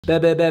Hi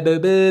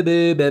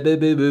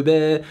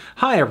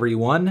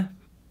everyone,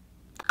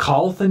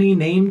 Calthany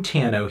named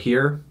Tano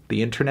here,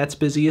 the internet's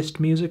busiest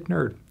music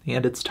nerd,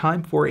 and it's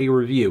time for a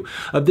review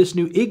of this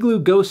new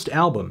Iglooghost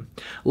album,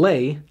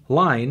 Lei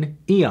Line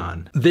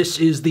Eon. This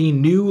is the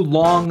new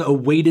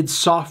long-awaited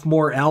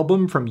sophomore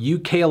album from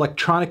UK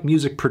electronic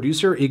music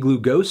producer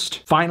Iglooghost,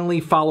 finally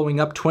following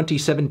up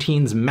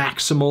 2017's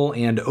maximal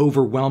and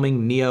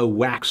overwhelming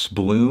neo-wax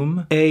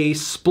bloom. A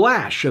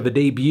splash of a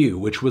debut,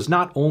 which was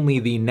not only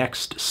the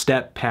next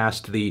step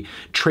past the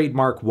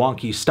trademark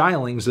wonky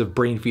stylings of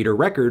Brainfeeder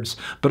Records,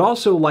 but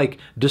also like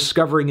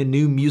discovering a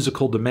new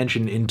musical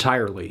dimension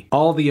entirely.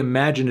 All the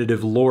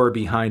imaginative lore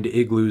behind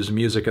Igloo's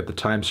music at the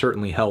time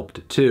certainly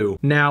helped too.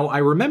 Now, I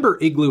remember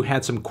Igloo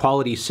had some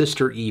quality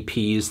sister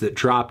EPs that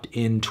dropped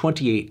in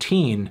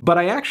 2018, but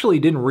I actually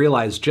didn't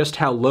realize just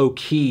how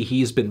low-key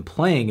he's been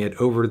playing it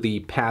over the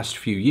past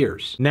few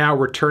years. Now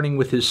returning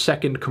with his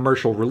second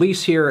commercial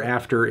release here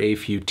after a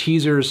few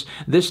teasers,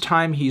 this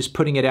time he's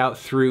putting it out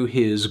through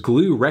his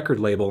GLOO record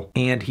label,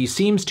 and he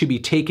seems to be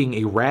taking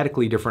a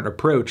radically different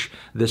approach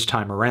this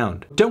time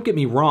around. Don't get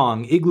me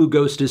wrong,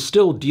 Iglooghost is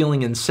still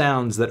dealing in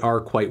sounds that are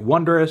quite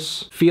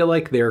wondrous, feel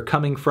like they're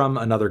coming from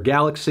another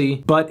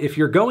galaxy, but if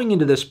you're going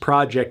into this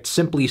project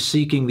simply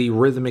seeking the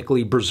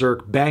rhythmically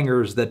berserk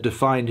bangers that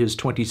defined his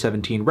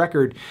 2017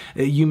 record,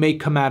 you may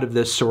come out of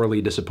this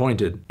sorely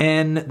disappointed.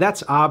 And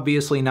that's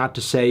obviously not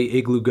to say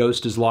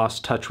Iglooghost has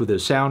lost touch with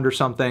his sound or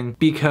something,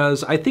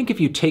 because I think if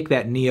you take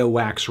that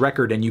neo-wax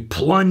record and you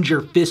plunge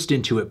your fist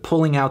into it,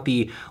 pulling out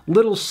the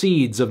little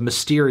seeds of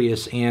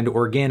mysterious and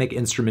organic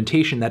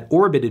instrumentation that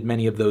orbited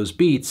many of those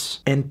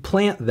beats, and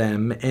plant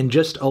them and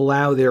just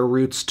allow their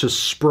roots to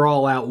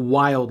sprawl out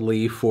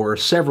wildly for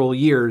several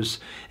years,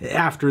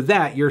 after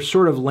that you're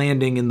sort of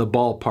landing in the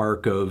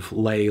ballpark of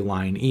Lei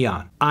Line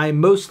Eon. I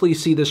mostly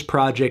see this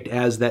project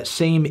as that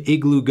same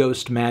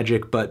Iglooghost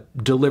magic, but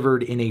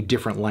delivered in a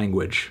different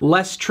language.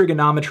 Less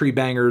trigonometry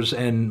bangers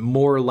and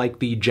more like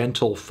the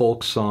gentle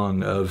folk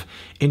song of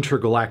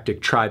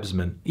intergalactic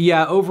tribesmen.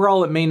 Yeah,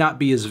 overall it may not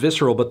be as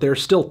visceral, but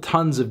there's still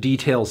tons of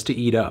details to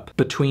eat up.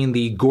 Between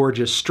the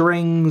gorgeous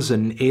strings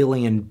and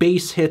alien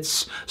bass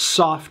hits,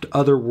 soft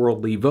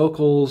otherworldly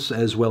vocals,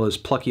 as well as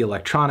plucky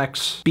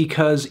electronics,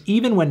 because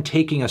even when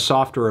taking a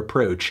softer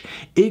approach,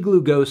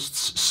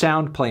 Iglooghost's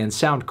sound play and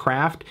sound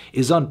craft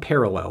is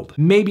unparalleled.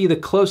 Maybe the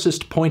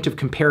closest point of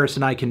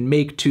comparison I can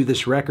make to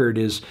this record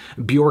is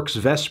Bjork's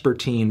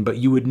Vespertine, but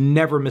you would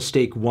never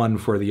mistake one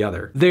for the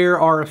other. There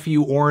are a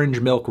few Orange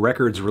Milk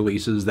Records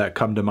releases that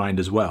come to mind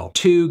as well.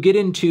 To get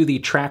into the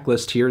track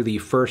list here, the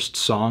first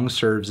song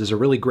serves as a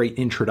really great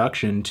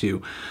introduction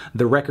to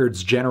the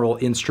record's general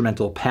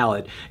instrumental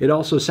palette. It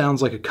also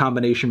sounds like a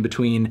combination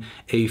between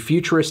a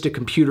futuristic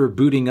computer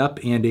booting up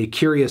and a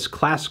curious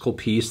classical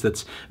piece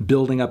that's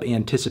building up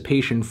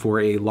anticipation for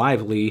a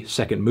lively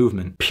second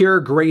movement.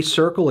 Pure Gray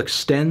Circle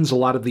extends a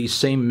lot of these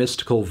same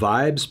mystical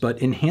vibes,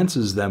 but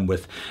enhances them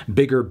with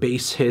bigger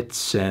bass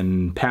hits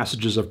and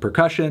passages of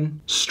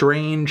percussion,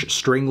 strange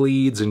string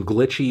leads, and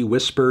glitchy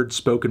whispered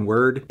spoken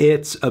word.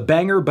 It's a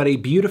banger, but a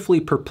beautifully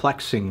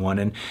perplexing one,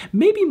 and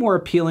maybe more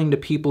appealing to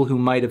people who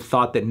might have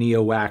thought that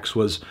neo-wax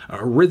was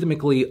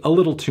rhythmically a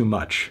little too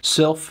much.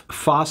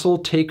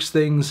 SYLPH takes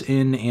things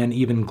in an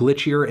even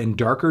glitchier and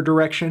darker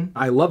direction.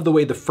 I love the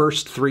way the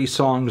first three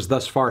songs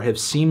thus far have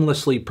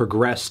seamlessly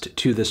progressed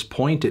to this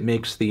point. It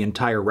makes the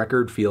entire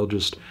record feel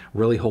just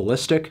really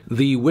holistic.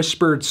 The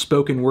whispered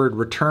spoken word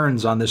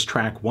returns on this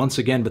track once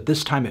again, but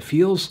this time it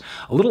feels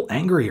a little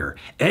angrier,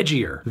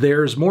 edgier.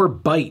 There's more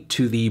bite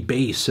to the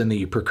bass and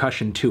the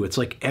percussion too. It's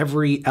like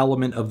every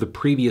element of the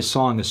previous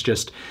song is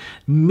just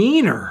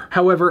meaner.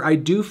 However, I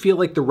do feel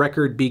like the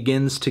record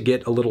begins to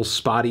get a little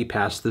spotty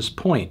past this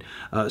point,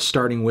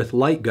 starting with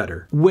Light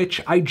Gutter,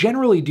 which I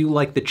generally do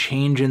like the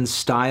change in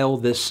style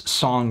this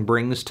song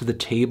brings to the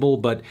table,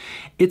 but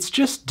it's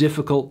just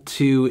difficult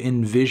to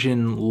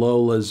envision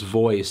Lola's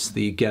voice,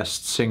 the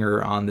guest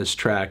singer on this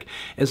track,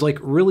 as like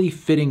really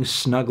fitting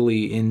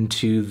snugly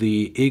into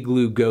the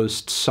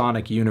Iglooghost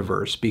sonic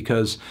universe,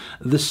 because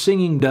the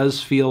singing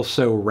does feel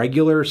so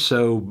regular,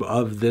 so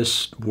of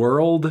this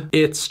world.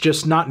 It's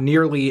just not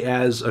nearly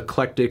as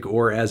eclectic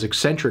or as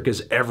eccentric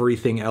as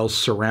everything else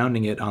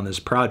surrounding it on this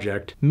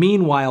project.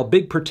 Meanwhile,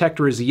 Big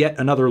Protector is yet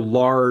another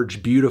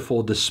large,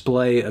 beautiful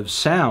display of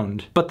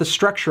sound, but the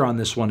structure on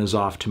this one is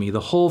off to me. The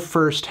whole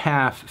first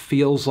half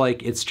feels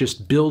like it's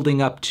just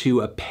building up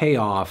to a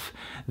payoff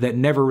that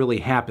never really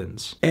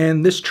happens.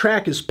 And this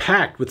track is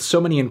packed with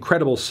so many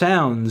incredible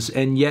sounds,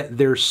 and yet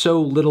there's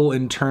so little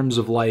in terms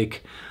of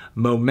like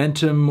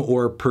momentum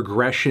or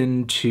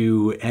progression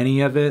to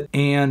any of it,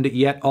 and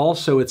yet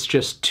also it's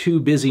just too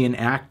busy and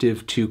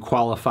active to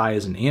qualify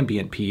as an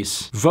ambient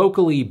piece.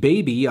 Vocally,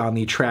 Baby on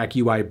the track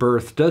UI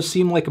Birth does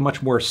seem like a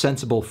much more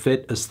sensible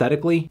fit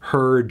aesthetically.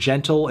 Her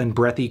gentle and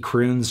breathy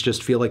croons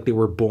just feel like they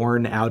were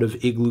born out of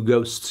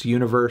Iglooghost's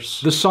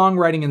universe. The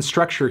songwriting and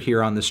structure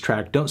here on this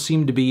track don't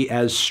seem to be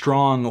as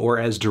strong or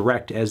as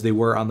direct as they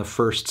were on the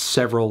first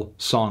several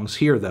songs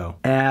here though,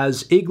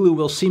 as Igloo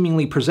will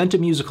seemingly present a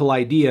musical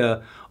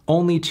idea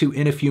only to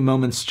in a few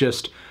moments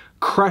just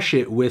crush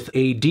it with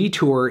a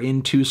detour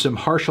into some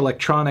harsh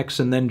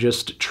electronics and then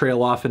just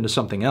trail off into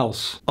something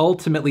else.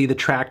 Ultimately, the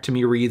track to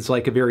me reads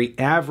like a very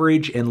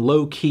average and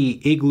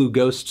low-key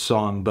Iglooghost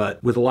song,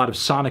 but with a lot of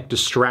sonic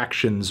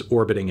distractions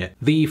orbiting it.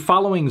 The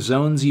following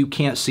zones you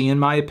can't see, in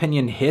my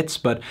opinion, hits,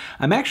 but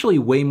I'm actually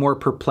way more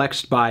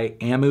perplexed by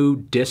Amu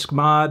Disc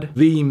Mod.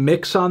 The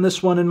mix on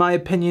this one, in my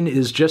opinion,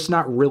 is just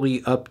not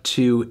really up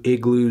to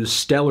Igloo's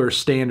stellar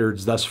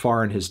standards thus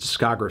far in his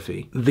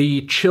discography.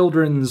 The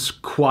children's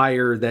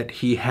choir that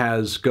he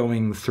has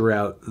going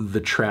throughout the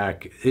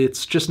track,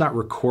 it's just not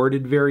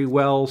recorded very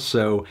well,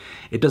 so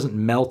it doesn't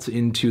melt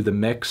into the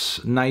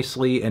mix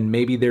nicely, and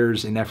maybe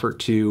there's an effort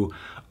to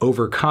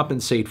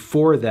overcompensate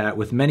for that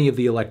with many of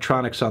the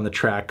electronics on the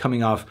track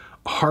coming off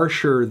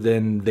harsher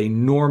than they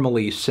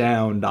normally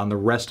sound on the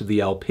rest of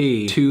the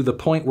LP, to the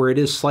point where it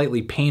is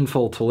slightly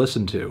painful to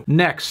listen to.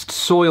 Next,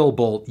 Soil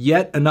Bolt,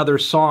 yet another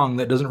song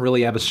that doesn't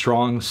really have a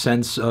strong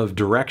sense of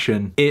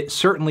direction. It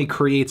certainly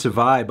creates a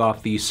vibe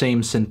off the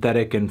same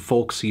synthetic and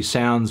folksy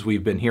sounds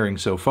we've been hearing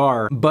so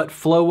far, but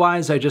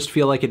flow-wise, I just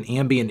feel like an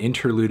ambient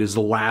interlude is the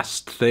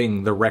last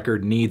thing the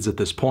record needs at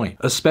this point,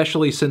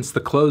 especially since the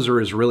closer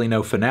is really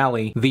no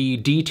finale. The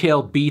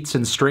detailed beats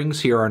and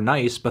strings here are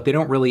nice, but they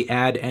don't really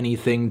add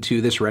anything to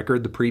this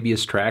record the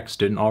previous tracks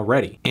didn't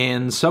already.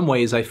 In some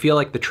ways, I feel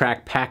like the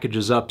track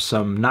packages up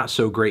some not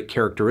so great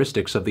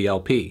characteristics of the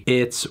LP.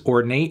 It's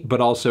ornate,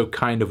 but also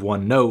kind of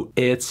one note.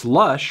 It's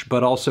lush,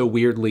 but also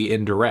weirdly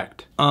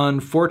indirect.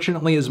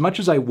 Unfortunately, as much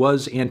as I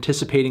was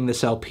anticipating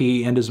this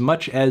LP, and as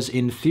much as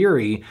in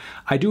theory,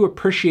 I do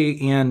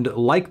appreciate and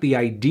like the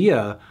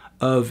idea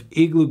of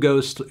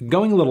Iglooghost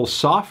going a little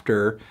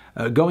softer,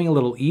 going a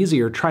little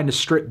easier, trying to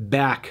strip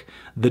back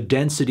the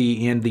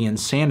density and the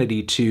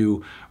insanity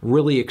to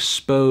really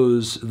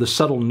expose the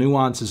subtle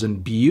nuances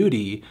and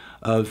beauty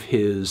of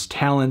his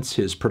talents,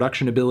 his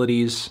production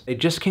abilities. I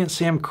just can't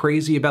say I'm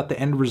crazy about the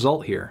end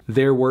result here.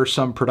 There were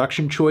some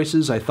production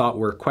choices I thought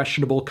were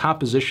questionable,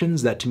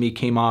 compositions that to me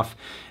came off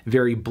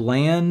very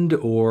bland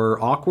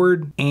or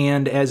awkward,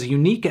 and as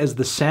unique as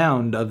the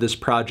sound of this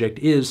project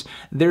is,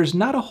 there's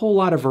not a whole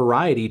lot of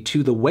variety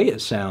to the way it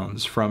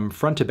sounds from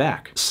front to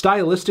back.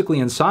 Stylistically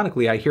and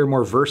sonically, I hear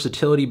more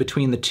versatility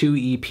between the two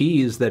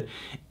EPs that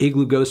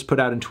Iglooghost put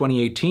out in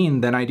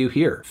 2018 than I do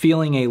here.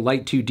 Feeling a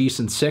light to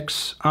decent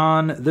 6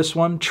 on this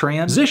one.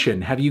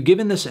 Transition. Have you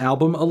given this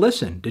album a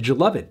listen? Did you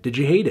love it? Did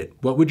you hate it?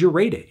 What would you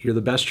rate it? You're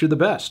the best, you're the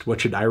best. What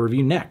should I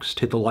review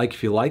next? Hit the like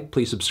if you like.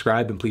 Please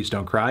subscribe and please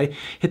don't cry.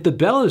 Hit the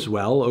bell as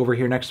well. Over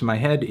here next to my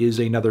head is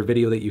another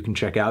video that you can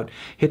check out.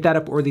 Hit that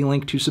up or the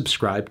link to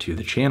subscribe to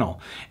the channel.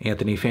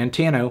 Anthony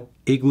Fantano,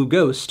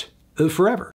 Iglooghost, forever.